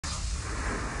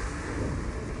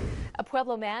A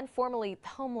Pueblo man, formerly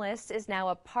homeless, is now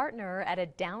a partner at a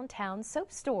downtown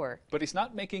soap store. But he's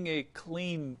not making a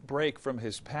clean break from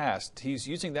his past. He's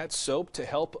using that soap to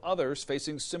help others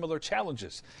facing similar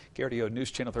challenges. KRDO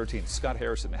News Channel 13, Scott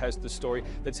Harrison has the story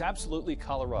that's absolutely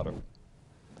Colorado.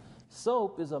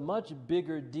 Soap is a much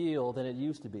bigger deal than it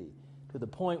used to be, to the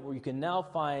point where you can now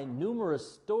find numerous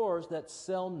stores that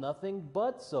sell nothing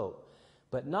but soap.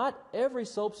 But not every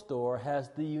soap store has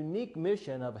the unique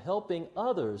mission of helping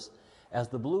others, as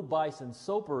the Blue Bison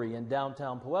Soapery in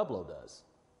downtown Pueblo does.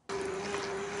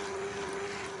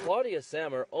 Claudia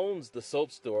Sammer owns the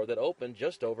soap store that opened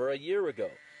just over a year ago.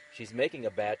 She's making a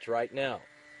batch right now.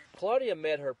 Claudia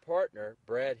met her partner,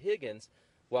 Brad Higgins,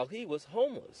 while he was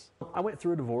homeless. I went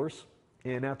through a divorce,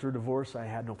 and after a divorce, I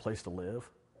had no place to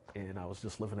live, and I was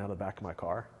just living out of the back of my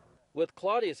car. With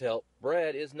Claudia's help,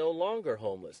 Brad is no longer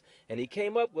homeless, and he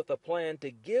came up with a plan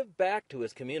to give back to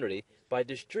his community by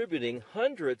distributing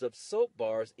hundreds of soap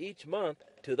bars each month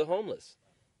to the homeless.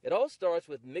 It all starts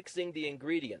with mixing the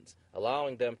ingredients,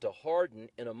 allowing them to harden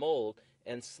in a mold,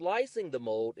 and slicing the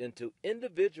mold into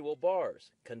individual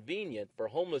bars, convenient for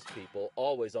homeless people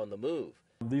always on the move.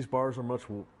 These bars are much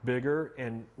bigger,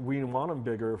 and we want them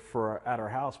bigger at our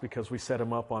house because we set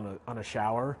them up on a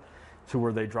shower to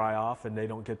where they dry off and they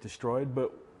don't get destroyed,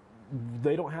 but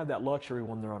they don't have that luxury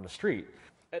when they're on the street.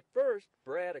 At first,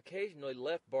 Brad occasionally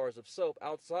left bars of soap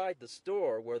outside the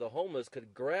store where the homeless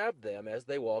could grab them as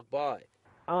they walked by.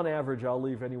 On average, I'll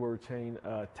leave anywhere between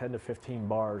 10 to 15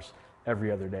 bars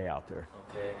every other day out there.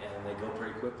 Okay, and they go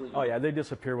pretty quickly? Oh yeah, they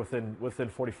disappear within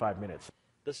 45 minutes.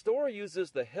 The store uses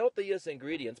the healthiest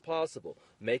ingredients possible,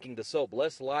 making the soap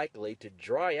less likely to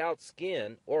dry out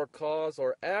skin or cause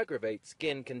or aggravate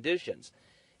skin conditions.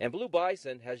 And Blue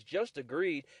Bison has just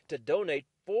agreed to donate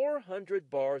 400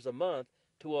 bars a month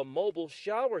to a mobile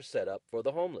shower setup for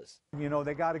the homeless. You know,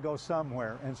 they got to go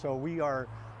somewhere, and so we are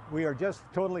just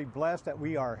totally blessed that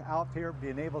we are out here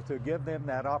being able to give them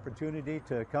that opportunity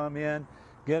to come in,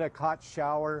 get a hot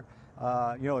shower.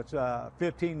 You know, it's a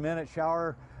 15-minute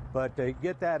shower, but they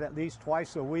get that at least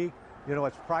twice a week. You know,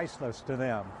 it's priceless to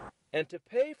them. And to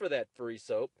pay for that free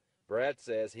soap, Brad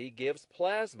says he gives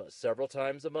plasma several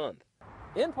times a month.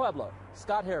 In Pueblo,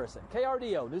 Scott Harrison,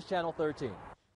 KRDO News Channel 13.